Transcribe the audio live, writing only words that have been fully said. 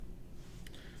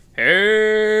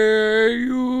Hey,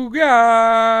 you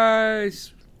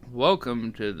guys!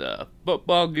 Welcome to the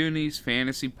Football Goonies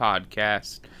Fantasy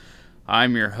Podcast.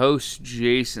 I'm your host,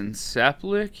 Jason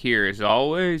Seplik. Here, as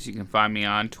always, you can find me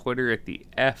on Twitter at the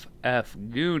FF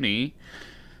Goonie.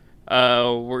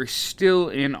 We're still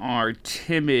in our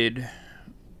timid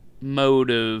mode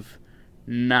of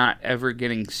not ever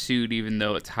getting sued, even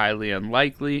though it's highly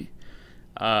unlikely.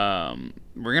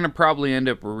 We're going to probably end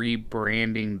up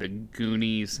rebranding the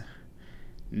Goonies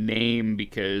name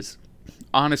because,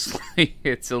 honestly,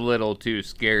 it's a little too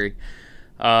scary.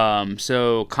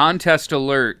 So, contest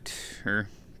alert, or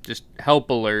just help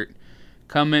alert.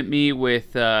 Come at me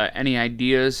with any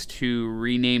ideas to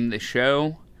rename the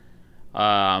show.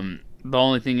 The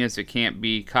only thing is it can't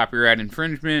be copyright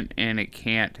infringement, and it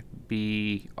can't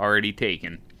be already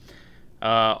taken.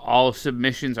 All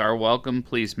submissions are welcome.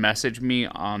 Please message me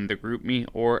on the GroupMe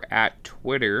or at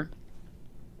Twitter.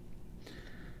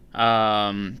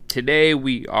 Today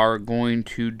we are going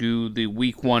to do the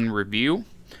Week 1 review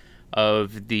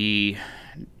of the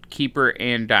Keeper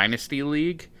and Dynasty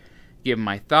League. Give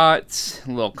my thoughts, a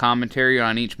little commentary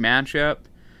on each matchup,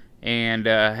 and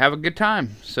have a good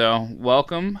time. So,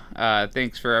 welcome.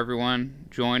 Thanks for everyone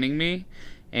joining me.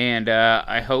 And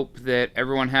I hope that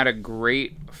everyone had a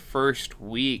great first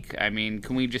week. I mean,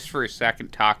 can we just for a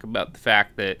second talk about the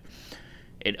fact that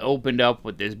it opened up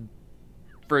with this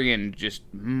friggin' just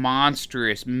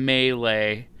monstrous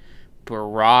melee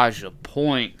barrage of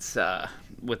points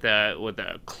with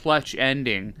a clutch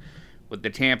ending with the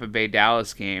Tampa Bay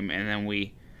Dallas game, and then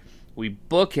we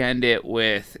bookend it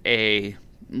with a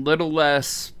little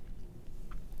less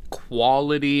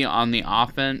quality on the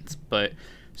offense, but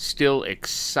still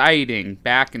exciting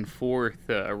back and forth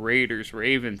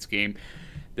Raiders-Ravens game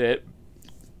that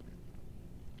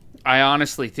I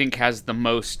honestly think has the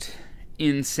most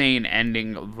insane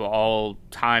ending of all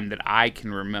time that I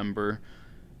can remember.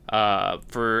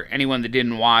 For anyone that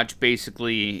didn't watch,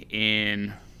 basically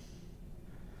in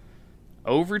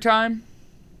overtime?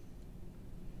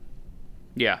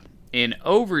 Yeah, in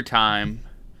overtime,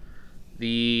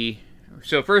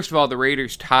 so first of all, the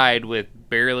Raiders tied with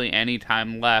barely any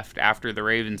time left after the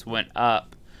Ravens went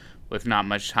up with not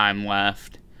much time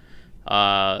left.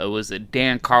 It was a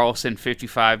Dan Carlson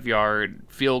 55-yard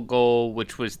field goal,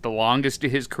 which was the longest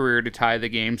of his career to tie the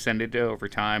game, send it to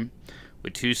overtime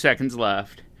with 2 seconds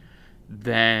left.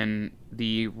 Then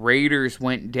the Raiders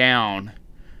went down,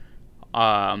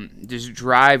 just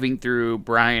driving through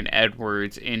Bryan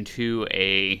Edwards into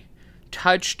a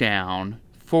touchdown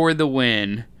for the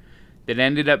win that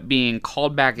ended up being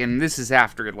called back. And this is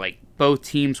after, both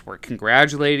teams were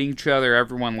congratulating each other.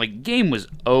 Everyone, game was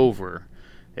over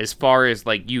as far as,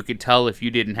 you could tell if you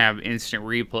didn't have instant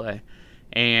replay.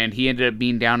 And he ended up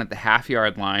being down at the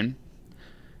half-yard line.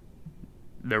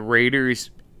 The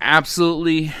Raiders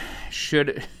absolutely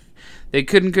they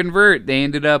couldn't convert. They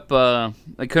ended up,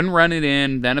 they couldn't run it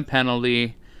in, then a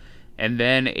penalty, and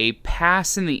then a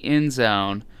pass in the end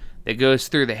zone that goes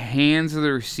through the hands of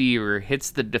the receiver, hits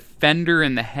the defender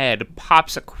in the head,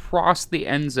 pops across the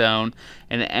end zone,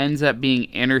 and ends up being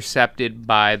intercepted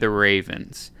by the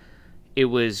Ravens. It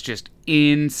was just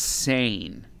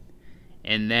insane.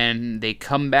 And then they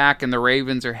come back, and the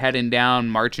Ravens are heading down,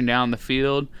 marching down the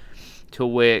field, to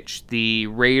which the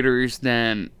Raiders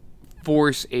then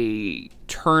force a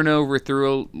turnover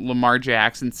through a Lamar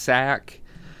Jackson sack,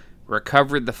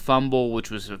 recovered the fumble,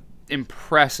 which was an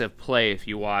impressive play if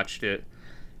you watched it.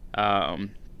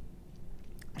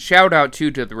 Shout out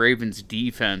to the Ravens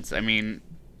defense. The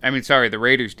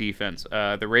Raiders defense.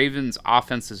 The Ravens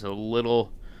offense is a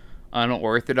little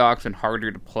unorthodox and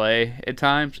harder to play at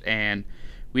times, and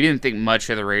we didn't think much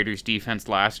of the Raiders defense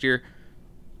last year.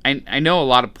 I know a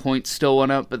lot of points still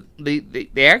went up, but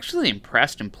they actually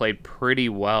impressed and played pretty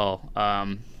well.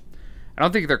 I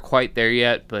don't think they're quite there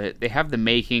yet, but they have the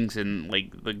makings and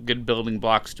the good building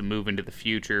blocks to move into the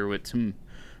future with some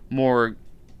more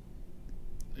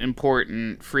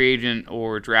important free agent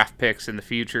or draft picks in the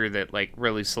future that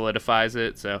really solidifies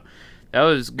it. So that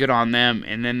was good on them.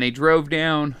 And then they drove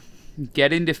down,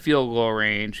 get into field goal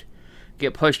range,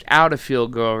 get pushed out of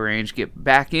field goal range, get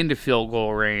back into field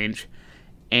goal range,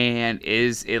 and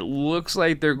it looks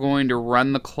like they're going to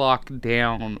run the clock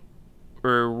down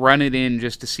or run it in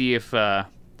just to see if they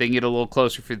can get a little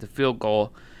closer for the field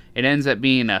goal. It ends up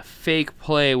being a fake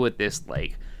play with this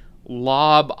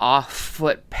lob off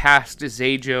foot pass to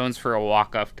Zay Jones for a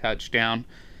walk-off touchdown.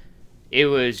 It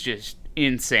was just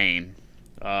insane.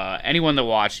 Anyone that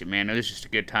watched it, man, it was just a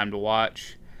good time to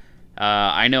watch.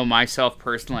 I know myself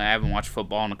personally, I haven't watched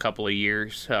football in a couple of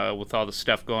years with all the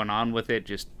stuff going on with it.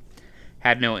 Just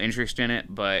had no interest in it,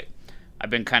 but I've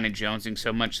been kind of jonesing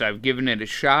so much that I've given it a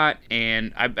shot,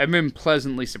 and I've been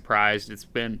pleasantly surprised. It's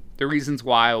been the reasons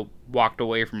why I walked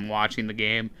away from watching the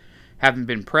game haven't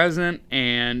been present,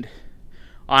 and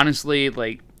honestly,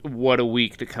 like, what a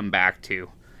week to come back to.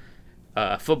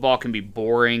 Football can be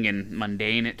boring and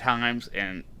mundane at times,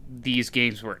 and these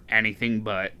games were anything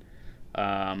but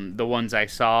the ones I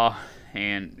saw,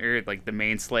 and like the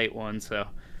main slate ones. So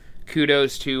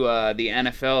kudos to the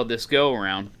NFL this go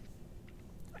around.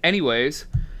 Anyways,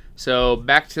 so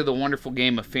back to the wonderful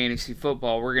game of fantasy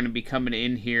football. We're going to be coming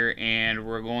in here, and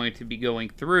we're going to be going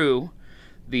through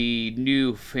the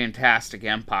new Fantastic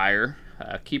Empire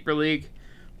Keeper League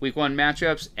Week 1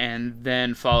 matchups, and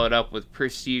then followed up with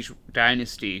Prestige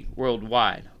Dynasty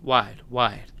Worldwide. Wide.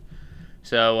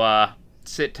 So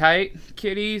sit tight,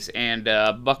 kiddies, and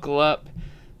buckle up.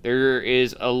 There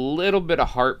is a little bit of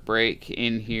heartbreak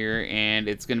in here, and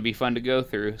it's going to be fun to go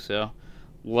through, so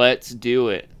let's do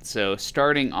it. So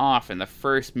starting off in the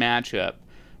first matchup,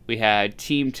 we had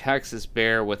Team Texas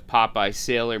Bear with Popeye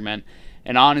Sailorman.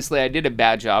 And honestly, I did a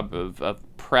bad job of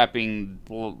prepping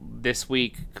this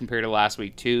week compared to last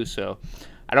week too, so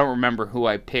I don't remember who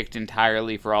I picked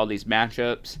entirely for all these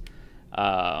matchups.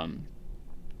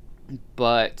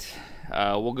 But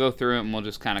we'll go through it and we'll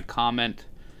just kind of comment.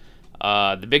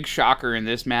 The big shocker in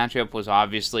this matchup was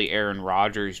obviously Aaron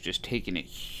Rodgers just taking a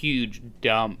huge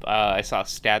dump. I saw a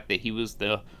stat that he was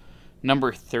the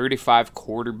number 35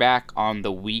 quarterback on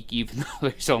the week, even though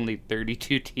there's only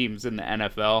 32 teams in the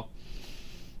NFL.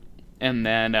 And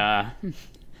then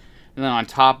on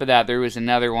top of that, there was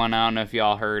another one, I don't know if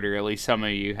y'all heard, or at least some of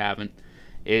you haven't,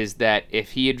 is that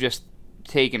if he had just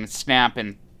taken a snap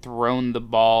and thrown the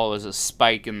ball as a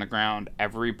spike in the ground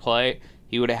every play,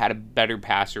 he would have had a better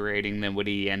passer rating than what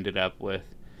he ended up with.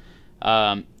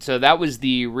 So that was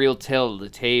the real tale of the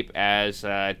tape, as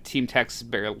Team Texas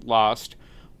Bear lost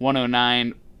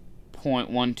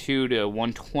 109.12 to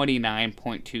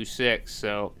 129.26.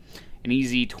 So an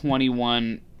easy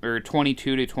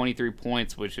 22 to 23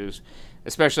 points, which is,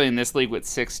 especially in this league with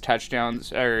 6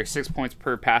 touchdowns or 6 points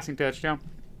per passing touchdown,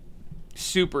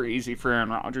 super easy for Aaron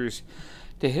Rodgers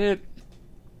to hit.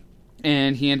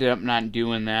 And he ended up not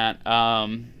doing that.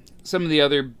 Some of the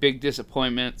other big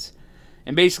disappointments,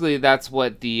 and basically that's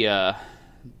what the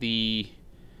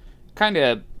kind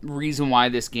of reason why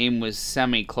this game was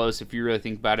semi-close, if you really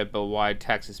think about it, but why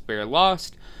Texas Bear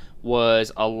lost,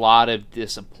 was a lot of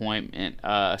disappointment.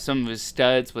 Some of his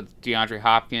studs with DeAndre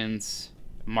Hopkins,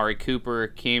 Amari Cooper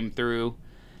came through.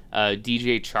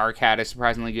 DJ Chark had a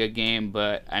surprisingly good game,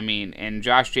 but I mean, and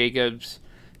Josh Jacobs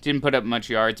didn't put up much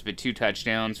yards, but 2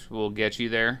 touchdowns will get you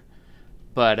there.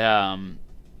 But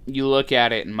you look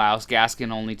at it, and Myles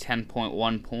Gaskin only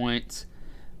 10.1 points.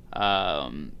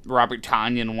 Robert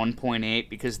Tonyan 1.8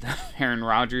 because of the Aaron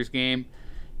Rodgers game.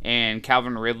 And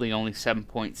Calvin Ridley only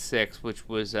 7.6, which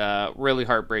was really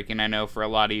heartbreaking, I know, for a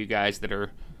lot of you guys that are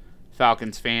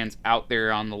Falcons fans out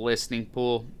there on the listening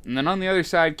pool. And then on the other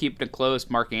side, keeping it close,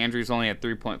 Mark Andrews only had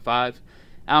 3.5.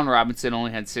 Allen Robinson only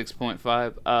had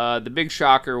 6.5. The big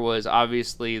shocker was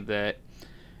obviously that,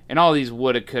 and all these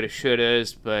woulda, coulda,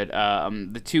 shouldas, but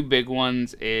the 2 big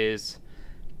ones is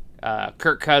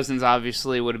Kirk Cousins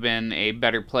obviously would have been a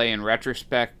better play in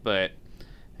retrospect, but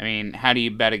I mean, how do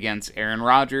you bet against Aaron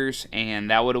Rodgers?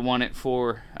 And that would have won it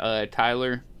for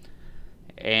Tyler.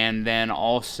 And then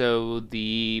also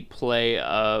the play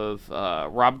of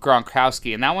Rob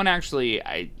Gronkowski. And that one actually,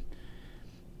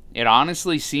 it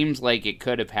honestly seems like it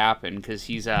could have happened, because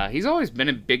he's always been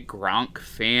a big Gronk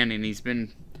fan, and he's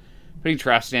been putting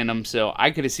trust in him. So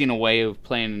I could have seen a way of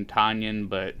playing Tonyan,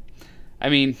 but I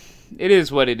mean, it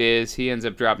is what it is. He ends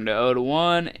up dropping to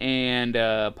 0-1, and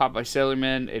Popeye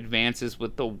Sailorman advances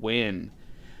with the win.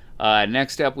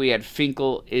 Next up, we had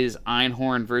Finkel is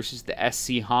Einhorn versus the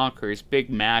SC Honkers. Big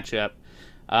matchup.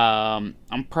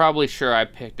 I'm probably sure I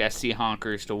picked SC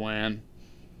Honkers to win.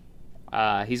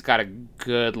 He's got a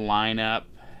good lineup.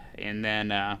 And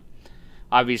then,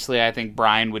 obviously, I think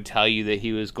Brian would tell you that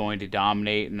he was going to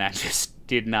dominate, and that just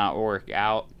did not work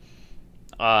out.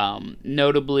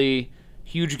 Notably,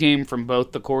 huge game from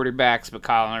both the quarterbacks, but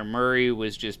Kyler Murray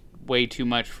was just way too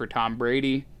much for Tom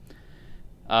Brady.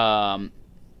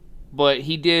 But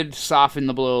he did soften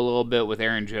the blow a little bit with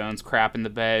Aaron Jones crapping the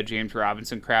bed, James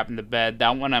Robinson crapping the bed.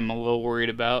 That one I'm a little worried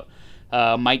about.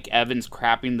 Mike Evans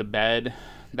crapping the bed.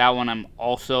 That one I'm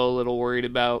also a little worried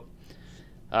about.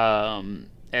 And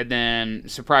then,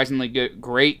 surprisingly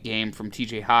great game from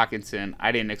TJ Hawkinson.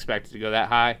 I didn't expect it to go that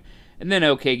high. And then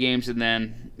okay games, and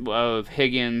then of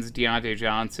Higgins, Deontay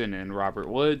Johnson, and Robert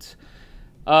Woods.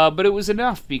 But it was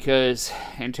enough because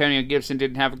Antonio Gibson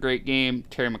didn't have a great game.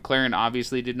 Terry McLaurin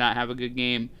obviously did not have a good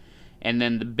game. And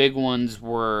then the big ones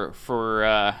were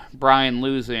for Brian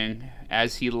losing,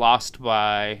 as he lost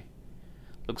by,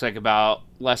 looks like about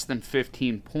less than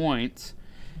 15 points,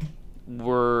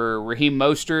 were Raheem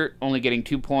Mostert only getting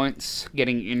 2 points,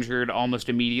 getting injured almost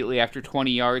immediately after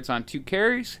 20 yards on 2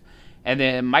 carries, and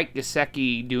then Mike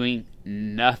Gesicki doing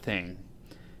nothing.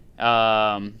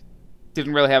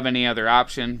 Didn't really have any other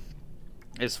option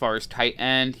as far as tight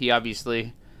end. He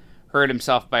obviously hurt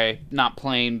himself by not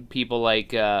playing people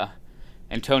like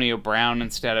Antonio Brown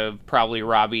instead of probably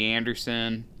Robbie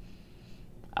Anderson.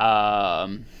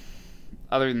 Other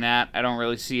than that, I don't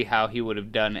really see how he would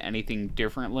have done anything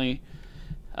differently.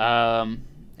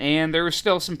 And there was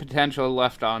still some potential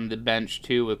left on the bench,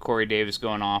 too, with Corey Davis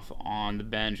going off on the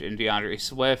bench and DeAndre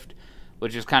Swift,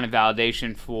 which is kind of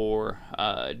validation for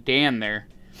Dan there.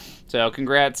 So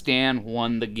congrats, Dan,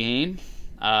 won the game.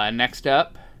 Next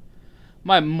up,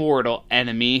 my mortal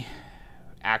enemy,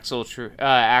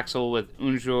 Axel with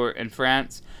Unjour in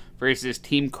France versus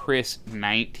Team Chris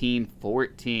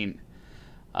 1914.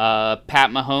 Pat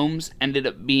Mahomes ended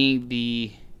up being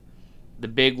the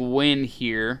big win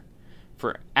here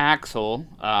for Axel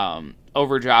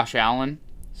over Josh Allen.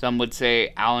 Some would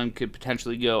say Allen could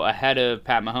potentially go ahead of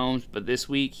Pat Mahomes, but this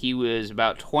week he was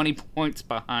about 20 points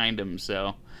behind him,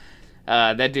 so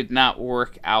that did not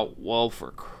work out well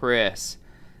for Chris.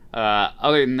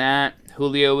 Other than that,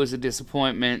 Julio was a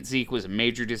disappointment. Zeke was a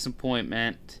major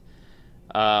disappointment.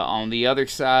 On the other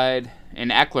side,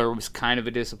 and Eckler was kind of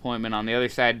a disappointment. On the other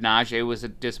side, Najee was a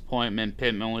disappointment.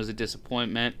 Pittman was a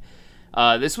disappointment.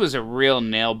 This was a real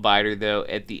nail-biter, though,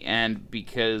 at the end,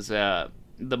 because the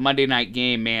Monday night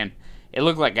game, man, it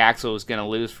looked like Axel was going to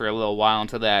lose for a little while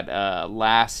until that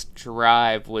last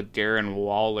drive with Darren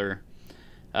Waller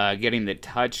getting the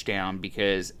touchdown,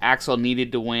 because Axel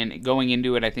needed to win. Going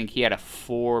into it, I think he had a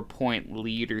 4-point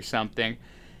lead or something,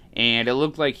 and it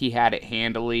looked like he had it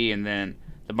handily, and then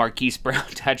the Marquise Brown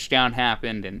touchdown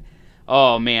happened, and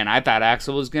oh man, I thought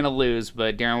Axel was going to lose,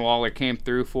 but Darren Waller came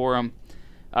through for him,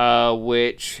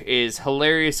 which is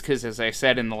hilarious because, as I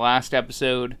said in the last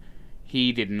episode,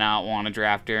 he did not want to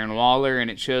draft Darren Waller, and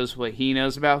it shows what he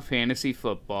knows about fantasy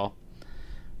football.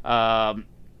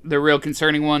 The real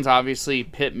concerning ones, obviously,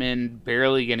 Pittman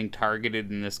barely getting targeted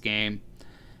in this game.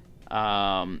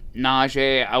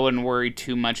 Najee, I wouldn't worry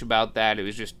too much about that. It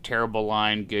was just terrible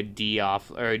line, good D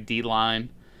line.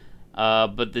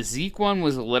 But the Zeke one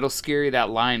was a little scary.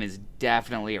 That line is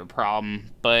definitely a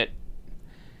problem, but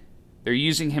they're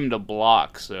using him to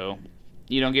block, so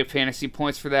you don't get fantasy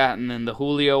points for that. And then the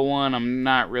Julio one, I'm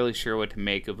not really sure what to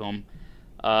make of him.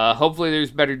 Hopefully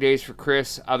there's better days for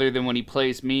Chris other than when he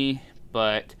plays me,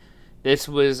 but this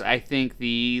was, I think,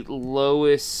 the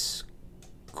lowest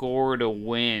score to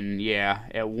win,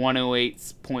 at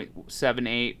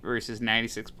 108.78 versus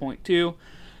 96.2.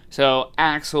 So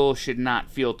Axel should not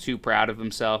feel too proud of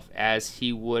himself, as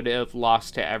he would have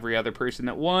lost to every other person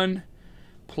that won,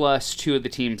 plus 2 of the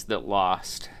teams that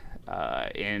lost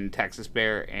in Texas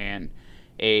Bear and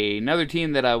another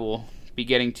team that I will be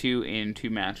getting to in 2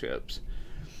 matchups.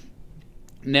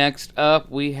 Next up,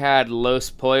 we had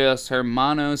Los Pollos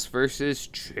Hermanos versus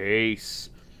Chase.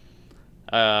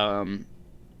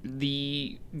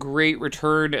 The great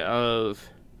return of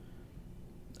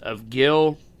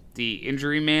Gil, the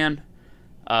injury man.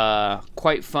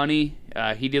 Quite funny.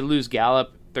 He did lose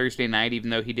Gallup Thursday night,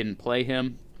 even though he didn't play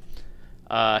him.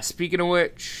 Speaking of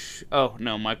which,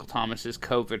 Michael Thomas is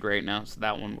COVID right now, so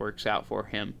that one works out for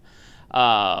him.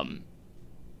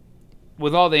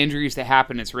 With all the injuries that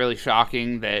happened, it's really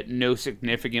shocking that no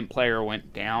significant player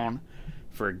went down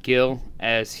for Gil,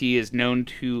 as he is known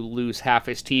to lose half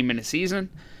his team in a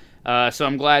season. So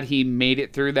I'm glad he made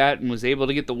it through that and was able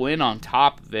to get the win on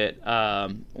top of it.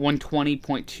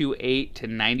 120.28 to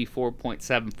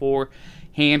 94.74,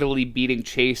 handily beating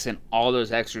Chase and all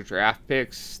those extra draft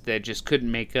picks that just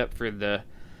couldn't make up for the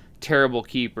terrible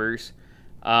keepers.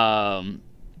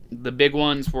 The big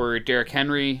ones were Derrick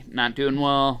Henry not doing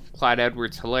well, Clyde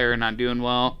Edwards-Helaire not doing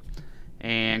well,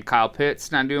 and Kyle Pitts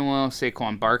not doing well,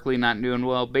 Saquon Barkley not doing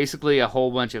well. Basically a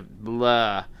whole bunch of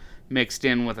blah mixed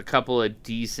in with a couple of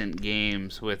decent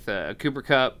games, with Cooper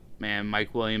Kupp and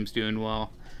Mike Williams doing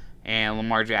well, and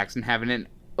Lamar Jackson having an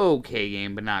okay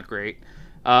game, but not great.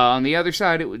 On the other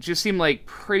side, it would just seem like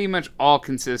pretty much all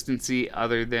consistency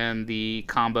other than the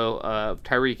combo of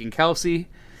Tyreek and Kelsey.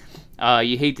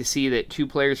 You hate to see that 2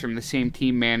 players from the same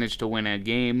team manage to win a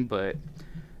game, but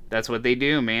that's what they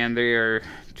do, man. They are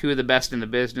 2 of the best in the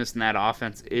business, and that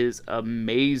offense is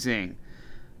amazing.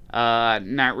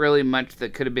 Not really much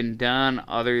that could have been done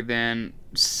other than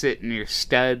sitting your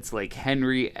studs like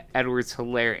Henry,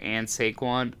 Edwards-Helaire, and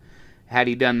Saquon. Had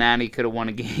he done that, he could have won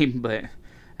a game, but,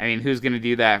 I mean, who's going to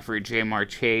do that for Jamar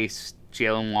Chase,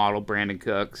 Jalen Waddle, Brandon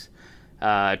Cooks,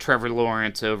 Trevor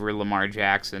Lawrence over Lamar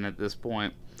Jackson at this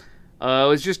point? It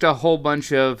was just a whole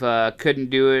bunch of couldn't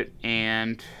do it,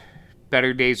 and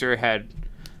better days are ahead.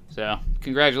 So,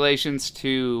 congratulations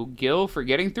to Gil for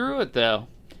getting through it, though.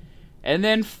 And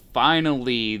then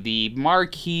finally, the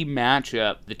marquee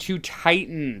matchup, the two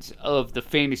titans of the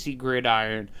fantasy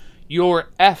gridiron, your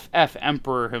FF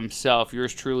Emperor himself,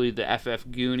 yours truly, the FF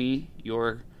Goonie,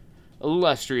 your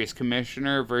illustrious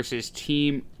commissioner, versus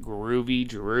Team Groovy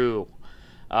Drew.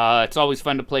 It's always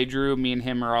fun to play Drew. Me and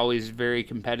him are always very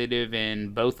competitive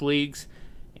in both leagues.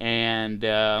 And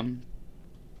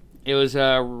it was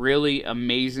a really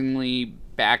amazingly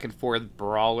back and forth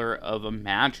brawler of a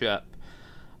matchup.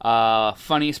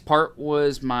 Funniest part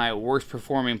was my worst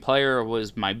performing player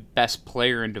was my best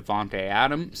player in Davante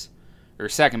Adams. Or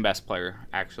second best player,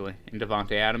 actually, in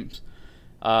Davante Adams.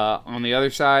 On the other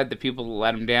side, the people that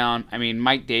let him down, I mean,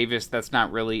 Mike Davis, that's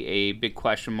not really a big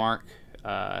question mark.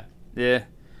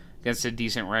 Against a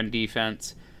decent run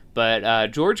defense.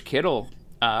 But George Kittle,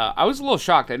 I was a little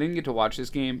shocked. I didn't get to watch this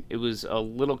game. It was a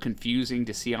little confusing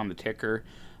to see on the ticker.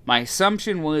 My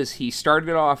assumption was he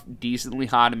started off decently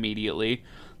hot immediately.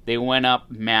 They went up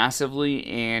massively,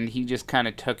 and he just kind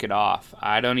of took it off.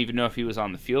 I don't even know if he was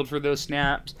on the field for those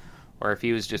snaps or if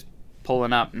he was just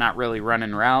pulling up, not really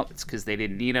running routes because they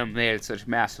didn't need him. They had such a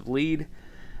massive lead.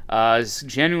 I was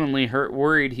genuinely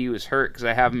worried he was hurt because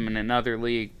I have him in another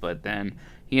league, but then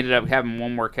he ended up having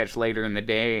one more catch later in the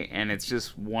day, and it's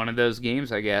just one of those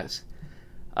games, I guess.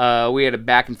 We had a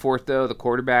back and forth, though. The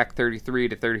quarterback, 33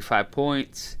 to 35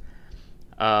 points.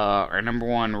 Our number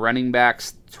one running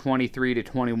backs, 23 to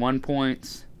 21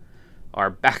 points. Our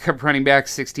backup running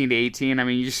backs, 16 to 18. I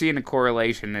mean, you're seeing a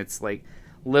correlation. It's like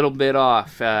a little bit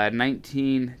off.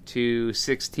 19 to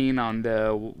 16 on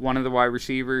one of the wide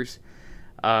receivers.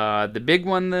 The big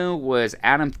one, though, was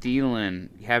Adam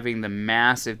Thielen having the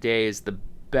massive day as the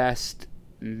best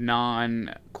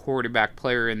non-quarterback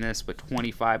player in this with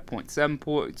 25.7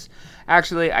 points.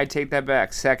 Actually, I take that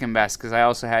back. Second best, because I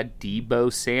also had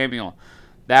Deebo Samuel.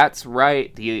 That's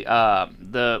right. The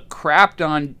crapped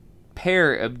on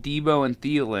pair of Deebo and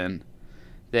Thielen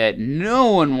that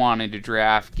no one wanted to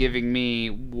draft, giving me,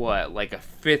 like a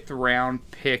 5th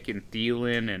round pick in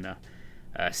Thielen and a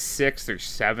 6th or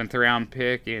 7th round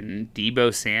pick in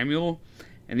Deebo Samuel.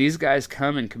 And these guys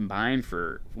come and combine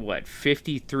for,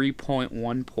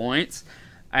 53.1 points?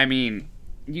 I mean,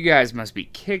 you guys must be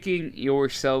kicking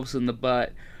yourselves in the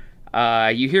butt.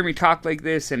 You hear me talk like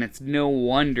this, and it's no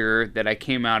wonder that I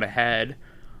came out ahead.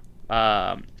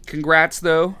 Congrats,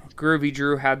 though. Groovy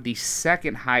Drew had the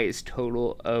second highest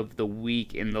total of the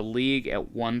week in the league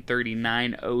at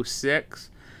 139.06.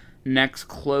 Next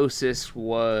closest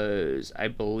was, I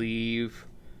believe,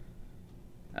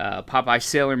 Popeye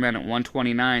Sailorman at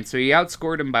 129. So he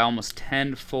outscored him by almost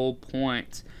 10 full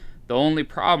points. The only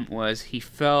problem was he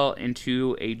fell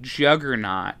into a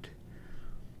juggernaut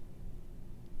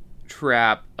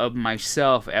trap of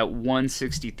myself at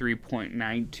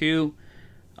 163.92.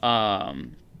 I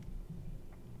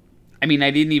mean,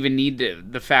 I didn't even need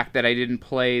the fact that I didn't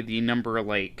play the number,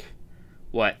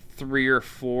 3 or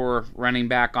 4 running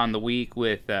back on the week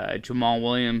with Jamal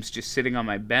Williams just sitting on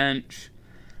my bench.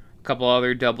 A couple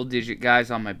other double-digit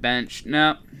guys on my bench.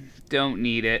 Nope, don't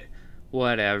need it.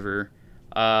 Whatever.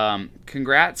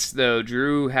 Congrats, though.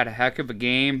 Drew had a heck of a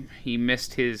game. He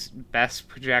missed his best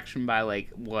projection by,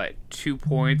 2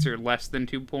 points or less than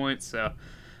 2 points. So it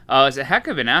was a heck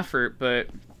of an effort, but,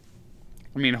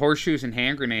 I mean, horseshoes and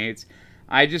hand grenades.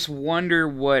 I just wonder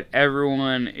what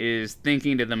everyone is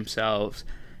thinking to themselves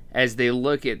as they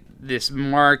look at this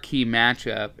marquee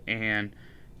matchup and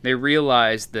they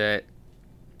realize that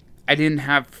I didn't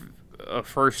have a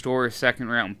first or a second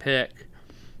round pick,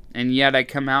 and yet I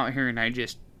come out here and I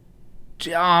just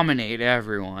dominate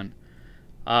everyone.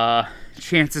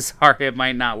 Chances are it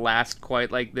might not last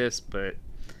quite like this, but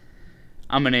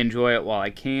I'm going to enjoy it while I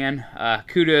can.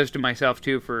 Kudos to myself,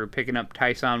 too, for picking up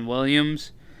Tyson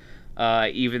Williams.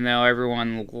 Even though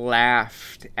everyone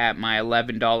laughed at my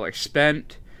 $11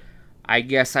 spent, I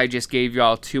guess I just gave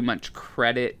y'all too much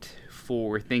credit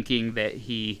for thinking that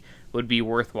he would be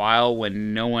worthwhile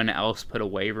when no one else put a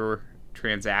waiver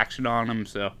transaction on him.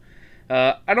 So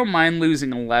I don't mind losing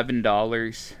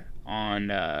 $11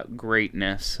 on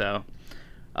greatness. So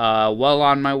well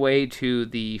on my way to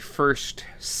the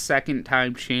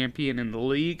second-time champion in the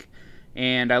league,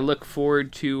 and I look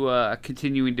forward to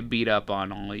continuing to beat up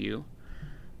on all of you.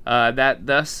 That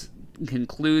thus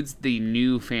concludes the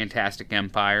new Fantastic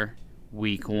Empire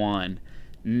Week 1.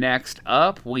 Next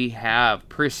up, we have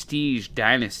Prestige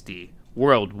Dynasty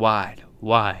Worldwide.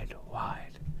 Wide.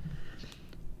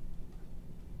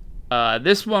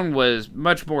 This one was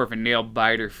much more of a nail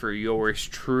biter for yours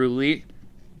truly.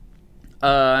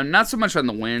 Not so much on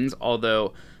the wins,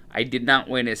 although I did not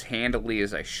win as handily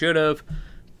as I should have,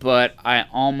 but I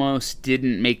almost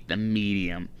didn't make the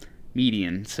median.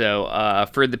 So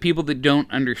for the people that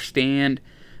don't understand,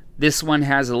 this one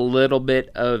has a little bit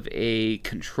of a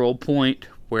control point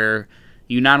where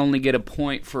you not only get a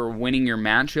point for winning your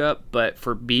matchup, but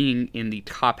for being in the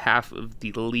top half of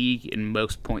the league in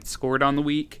most points scored on the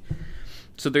week.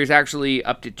 So there's actually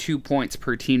up to 2 points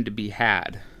per team to be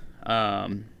had.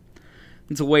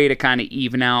 It's a way to kind of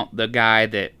even out the guy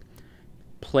that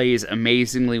plays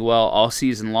amazingly well all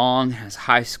season long, has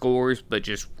high scores, but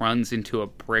just runs into a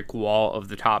brick wall of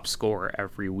the top scorer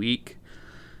every week.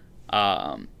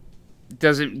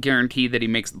 Doesn't guarantee that he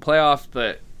makes the playoffs,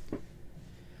 but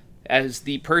as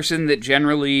the person that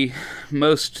generally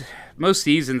most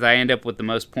seasons I end up with the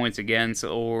most points against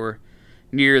or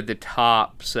near the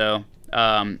top, so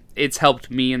it's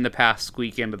helped me in the past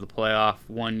squeak into the playoff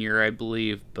 1 year, I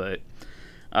believe, but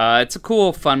it's a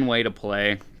cool, fun way to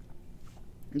play.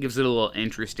 It gives it a little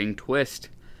interesting twist.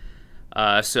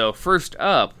 So first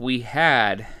up, we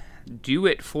had Do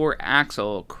It For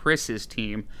Axel, Chris's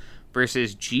team,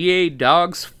 versus GA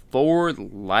Dogs for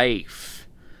Life.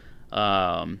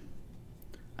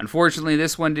 Unfortunately,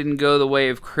 this one didn't go the way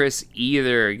of Chris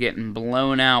either, getting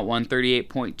blown out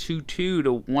 138.22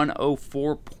 to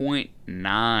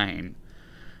 104.9.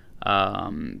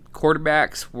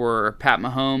 Quarterbacks were Pat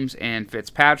Mahomes and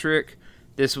Fitzpatrick.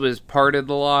 This was part of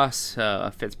the loss.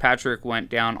 Fitzpatrick went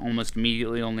down almost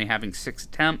immediately, only having 6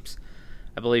 attempts.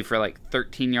 I believe for like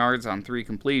 13 yards on 3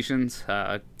 completions.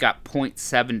 Got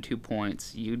 0.72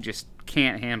 points. You just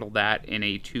can't handle that in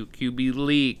a 2 QB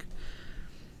league.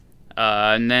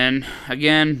 And then,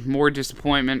 again, more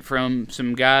disappointment from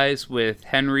some guys with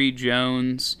Henry,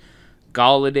 Jones,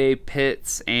 Galladay,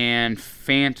 Pitts, and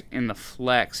Fant in the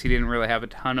flex. He didn't really have a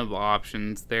ton of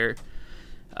options there.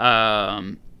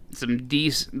 The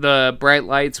bright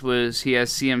lights was he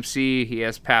has CMC, he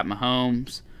has Pat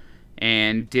Mahomes,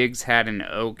 and Diggs had an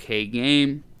okay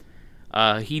game.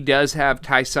 He does have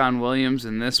Tyson Williams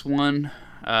in this one,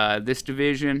 this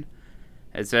division.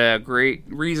 It's a great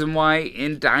reason why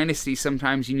in Dynasty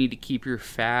sometimes you need to keep your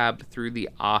fab through the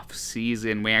off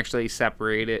season. We actually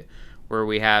separate it where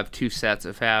we have 2 sets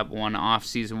of fab, one off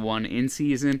season, one in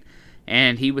season.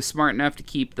 And he was smart enough to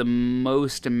keep the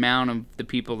most amount of the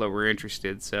people that were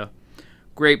interested. So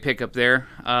great pickup there.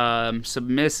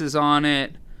 Some misses on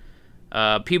it.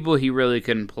 People he really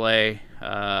couldn't play.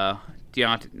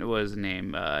 Deontay, what was his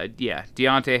name?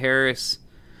 Deontay Harris.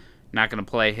 Not going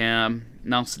to play him.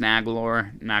 Nelson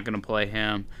Aguilar, not going to play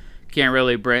him. Can't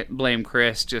really blame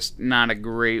Chris, just not a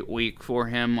great week for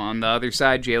him. On the other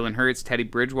side, Jalen Hurts, Teddy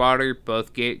Bridgewater,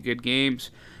 both good games.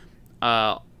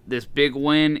 This big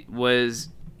win was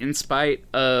in spite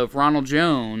of Ronald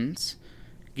Jones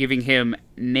giving him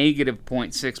negative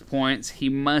 0.6 points. He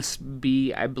must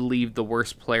be, I believe, the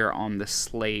worst player on the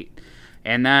slate.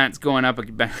 And that's going up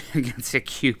against a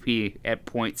QB at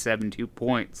 0.72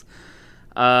 points.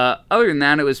 Other than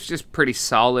that, it was just pretty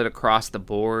solid across the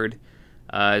board.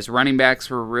 His running backs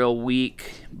were real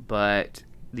weak, but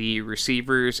the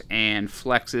receivers and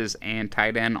flexes and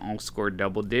tight end all scored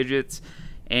double digits.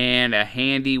 And a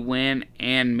handy win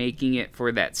and making it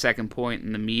for that second point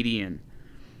in the median.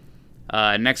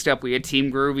 Next up, we had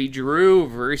Team Groovy Drew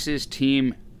versus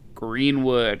Team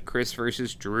Greenwood. Chris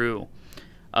versus Drew.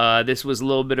 This was a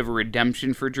little bit of a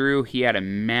redemption for Drew. He had a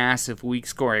massive week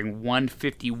scoring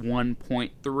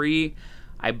 151.3.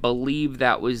 I believe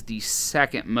that was the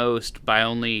second most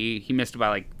he missed by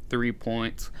like 3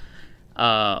 points.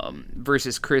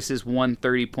 Versus Chris's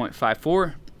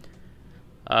 130.54.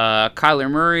 Kyler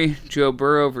Murray, Joe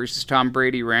Burrow versus Tom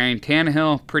Brady, Ryan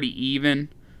Tannehill, pretty even.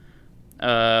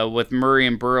 With Murray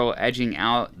and Burrow edging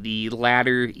out the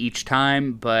ladder each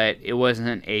time, but it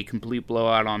wasn't a complete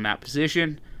blowout on that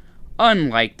position.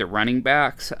 Unlike the running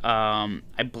backs,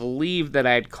 I believe that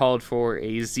I had called for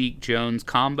a Zeke Jones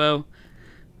combo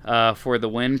for the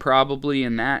win probably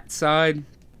in that side.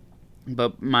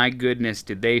 But my goodness,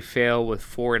 did they fail with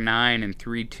 4-9 and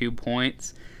 3-2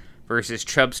 points versus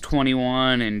Chubb's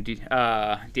 21 and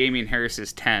Damian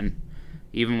Harris's 10,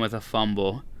 even with a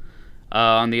fumble.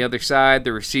 On the other side,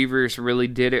 the receivers really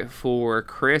did it for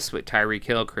Chris with Tyreek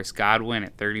Hill, Chris Godwin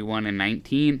at 31 and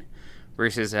 19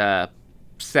 versus a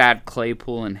sad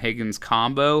Claypool and Higgins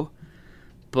combo.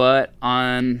 But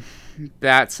on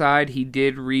that side, he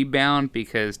did rebound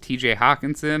because TJ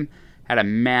Hawkinson had a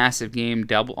massive game,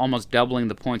 almost doubling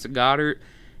the points of Goddard.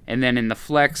 And then in the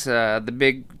flex, the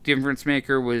big difference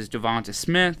maker was Devonta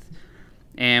Smith.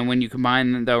 And when you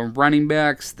combine the running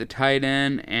backs, the tight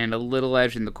end, and a little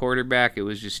edge in the quarterback, it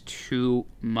was just too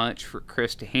much for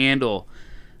Chris to handle.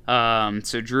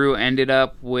 So Drew ended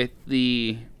up with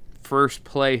the first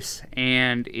place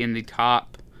and in the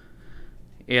top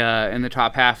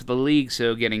half of the league,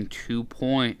 so getting 2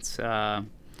 points.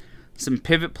 Some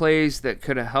pivot plays that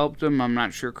could have helped him. I'm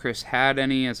not sure Chris had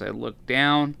any as I look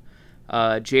down.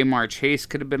 Jamar Chase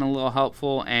could have been a little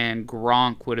helpful, and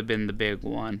Gronk would have been the big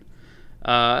one.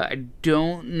 I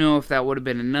don't know if that would have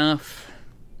been enough.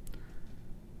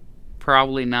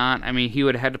 Probably not. I mean, he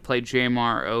would have had to play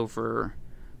Jamar over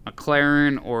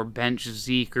McLaren or bench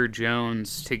Zeke or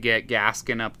Jones to get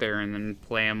Gaskin up there and then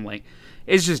play him. Like,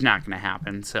 it's just not going to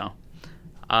happen. So,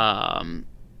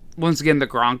 once again, the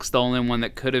Gronk's the only one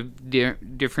that could have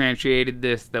differentiated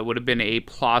this. That would have been a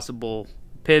plausible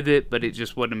pivot, but it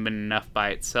just wouldn't have been enough by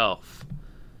itself.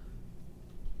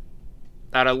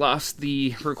 Thought I lost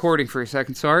the recording for a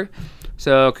second, sorry.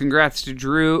 So, congrats to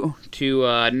Drew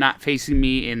to not facing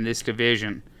me in this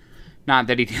division. Not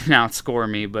that he didn't outscore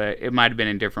me, but it might have been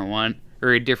a different one,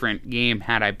 or a different game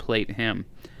had I played him.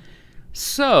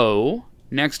 So,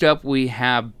 next up we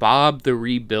have Bob the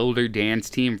Rebuilder Dan's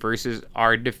team versus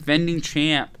our defending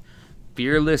champ,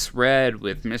 Fearless Red,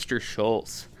 with Mr.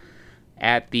 Schultz.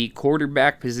 At the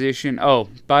quarterback position, oh,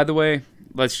 by the way,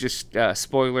 let's just,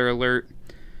 spoiler alert,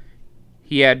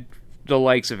 he had the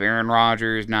likes of Aaron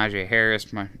Rodgers, Najee Harris,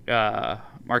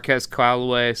 Marquez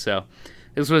Callaway, so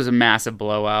this was a massive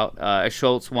blowout.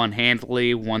 Schultz won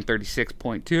handily,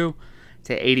 136.2 to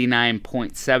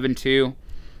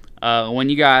 89.72. When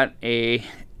you got a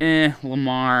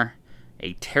Lamar,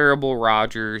 a terrible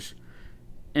Rodgers,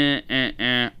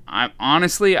 I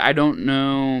don't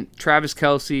know. Travis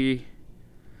Kelce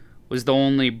was the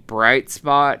only bright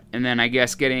spot, and then I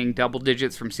guess getting double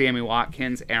digits from Sammy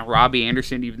Watkins and Robbie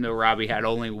Anderson, even though Robbie had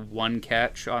only 1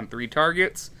 catch on 3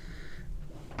 targets.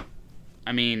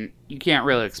 I mean, you can't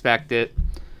really expect it.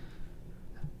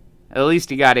 At least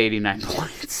he got 89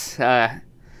 points. I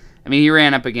mean, he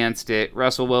ran up against it.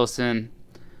 Russell Wilson,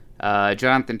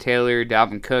 Jonathan Taylor,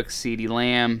 Dalvin Cook, CeeDee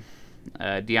Lamb,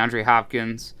 DeAndre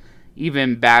Hopkins.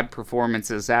 Even bad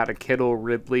performances out of Kittle,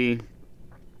 Ridley,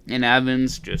 and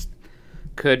Evans just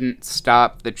couldn't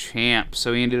stop the champ.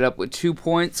 So he ended up with 2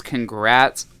 points.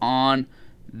 Congrats on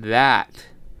that.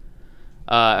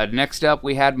 Next up,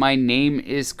 we had My Name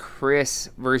is Chris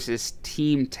versus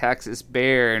Team Texas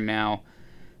Bear. Now,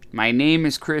 My Name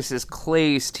is Chris is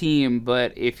Clay's team,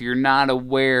 but if you're not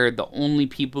aware, the only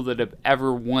people that have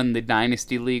ever won the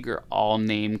Dynasty League are all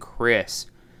named Chris.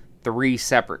 3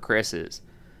 separate Chris's.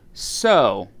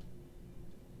 So,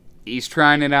 he's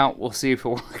trying it out. We'll see if it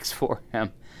works for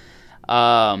him.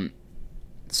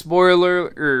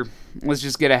 Spoiler, or let's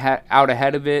just get out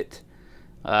ahead of it.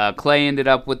 Clay ended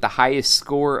up with the highest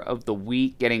score of the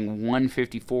week, getting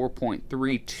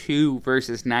 154.32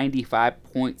 versus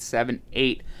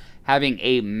 95.78, having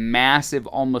a massive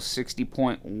almost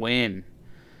 60-point win.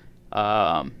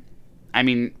 I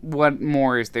mean, what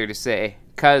more is there to say?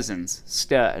 Cousins,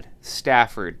 stud.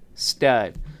 Stafford,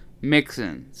 stud.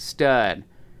 Mixon, stud.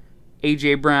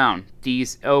 A.J. Brown,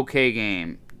 okay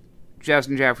game.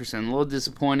 Justin Jefferson, a little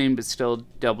disappointing, but still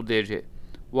double-digit.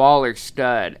 Waller,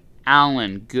 stud.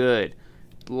 Allen, good.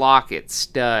 Lockett,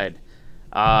 stud.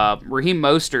 Raheem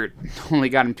Mostert only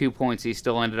got him 2 points. He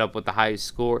still ended up with the highest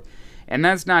score. And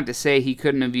that's not to say he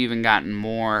couldn't have even gotten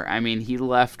more. I mean, he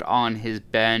left on his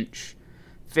bench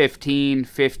 15,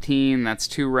 that's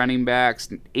 2 running backs,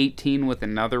 18 with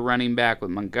another running back with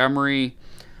Montgomery.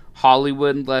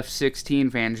 Hollywood left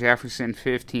 16, Van Jefferson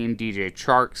 15, DJ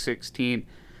Chark 16,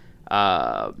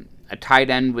 a tight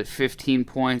end with 15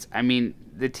 points. I mean,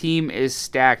 the team is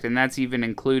stacked, and that's even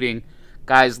including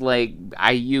guys like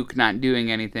Ayuk not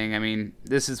doing anything. I mean,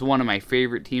 this is one of my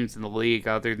favorite teams in the league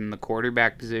other than the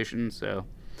quarterback position, so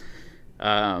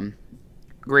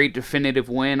great definitive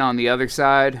win on the other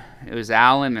side. It was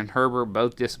Allen and Herbert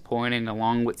both disappointing,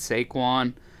 along with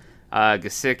Saquon.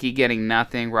 Gesicki getting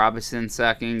nothing, Robinson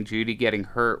sucking, Judy getting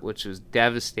hurt, which was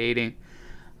devastating.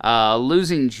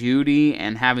 Losing Judy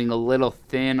and having a little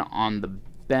thin on the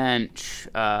bench.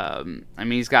 I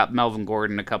mean, he's got Melvin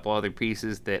Gordon, a couple other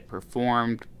pieces that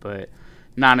performed, but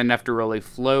not enough to really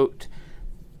float.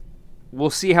 We'll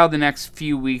see how the next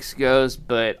few weeks goes,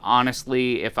 but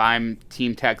honestly, if I'm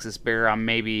Team Texas Bear,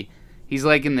 he's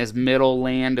like in this middle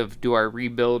land of do I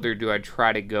rebuild or do I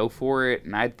try to go for it,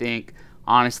 and I think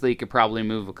honestly, he could probably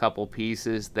move a couple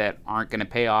pieces that aren't going to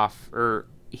pay off, or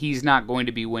he's not going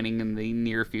to be winning in the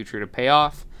near future to pay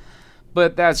off.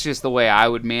 But that's just the way I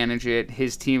would manage it.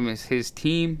 His team is his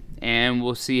team, and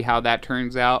we'll see how that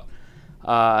turns out.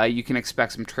 You can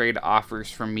expect some trade offers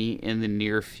from me in the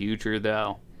near future,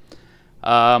 though.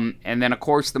 And then, of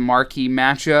course, the marquee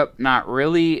matchup, not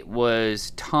really,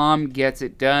 was Tom Gets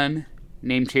It Done,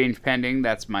 name change pending,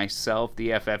 that's myself,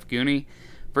 the FF Goonie,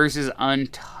 versus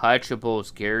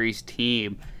Untouchables, Gary's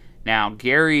team. Now,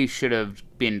 Gary should have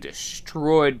been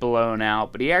destroyed, blown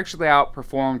out, but he actually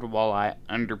outperformed while I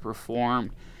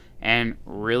underperformed and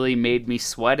really made me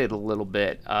sweat it a little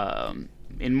bit.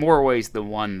 In more ways than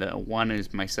one, though. One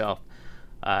is myself.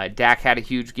 Dak had a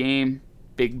huge game.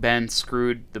 Big Ben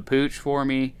screwed the pooch for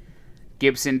me.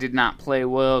 Gibson did not play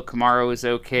well. Kamara was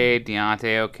okay.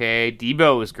 Deontay okay.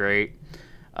 Debo was great.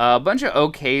 A bunch of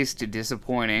okays to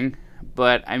disappointing.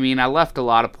 But, I mean, I left a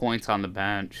lot of points on the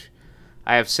bench.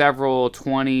 I have several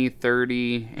 20,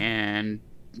 30, and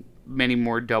many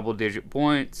more double-digit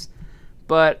points.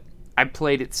 But I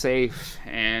played it safe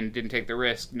and didn't take the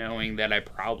risk knowing that I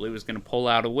probably was going to pull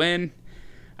out a win.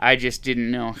 I just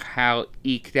didn't know how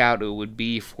eked out it would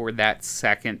be for that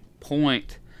second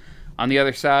point. On the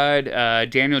other side,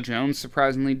 Daniel Jones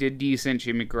surprisingly did decent.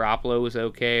 Jimmy Garoppolo was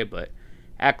okay, but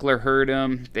Eckler hurt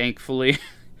him, thankfully.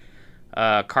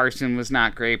 Carson was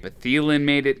not great, but Thielen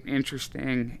made it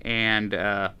interesting, and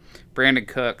Brandon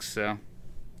Cooks. So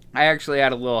I actually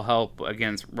had a little help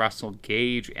against Russell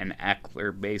Gage and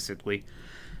Eckler, basically.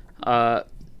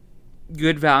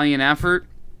 Good, valiant effort.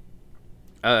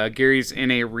 Gary's in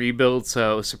a rebuild,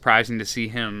 so surprising to see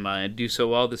him do so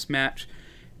well this match.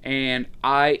 And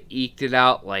I eked it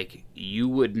out like you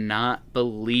would not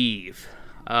believe.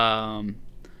 I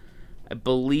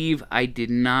believe I did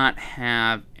not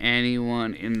have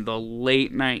anyone in the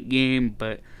late night game,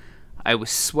 but I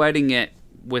was sweating it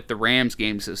with the Rams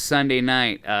game. So Sunday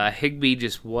night, Higbee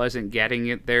just wasn't getting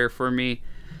it there for me.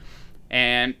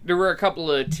 And there were a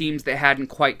couple of teams that hadn't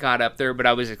quite got up there, but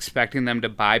I was expecting them to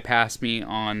bypass me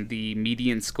on the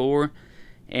median score.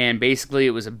 And basically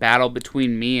it was a battle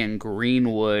between me and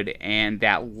Greenwood, and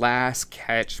that last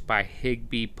catch by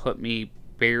Higbee put me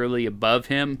barely above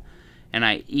him. And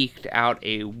I eked out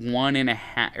a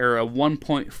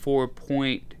 1.4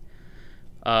 point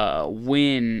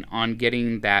win on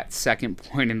getting that second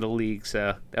point in the league.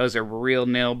 So that was a real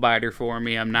nail biter for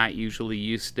me. I'm not usually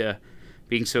used to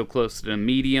being so close to the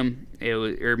median. It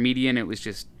was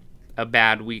just a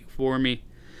bad week for me.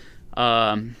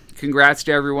 Congrats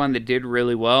to everyone that did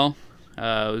really well.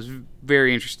 It was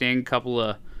very interesting. Couple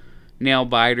of nail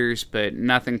biters, but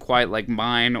nothing quite like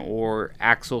mine or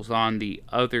Axel's on the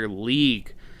other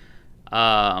league.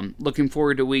 Looking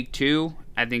forward to week 2.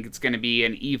 I think it's going to be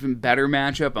an even better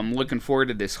matchup. I'm looking forward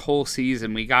to this whole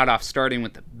season. We got off starting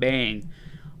with a bang.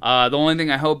 The only thing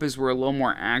I hope is we're a little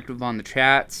more active on the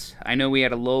chats. I know we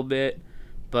had a little bit,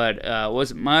 but it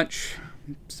wasn't much.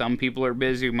 Some people are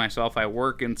busy. Myself, I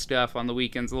work and stuff on the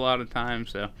weekends a lot of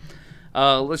times. So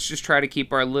let's just try to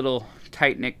keep our little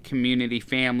tight-knit community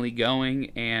family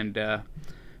going and be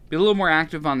a little more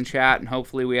active on the chat. And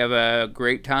hopefully we have a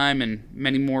great time and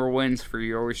many more wins for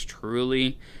yours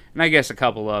truly. And I guess a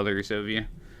couple others of you.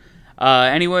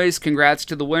 Anyways, congrats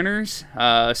to the winners.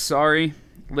 Sorry.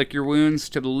 Lick your wounds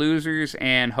to the losers,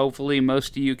 and hopefully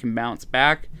most of you can bounce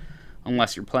back,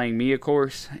 unless you're playing me, of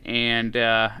course. And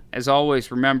as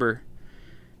always, remember,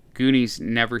 Goonies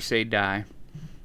never say die.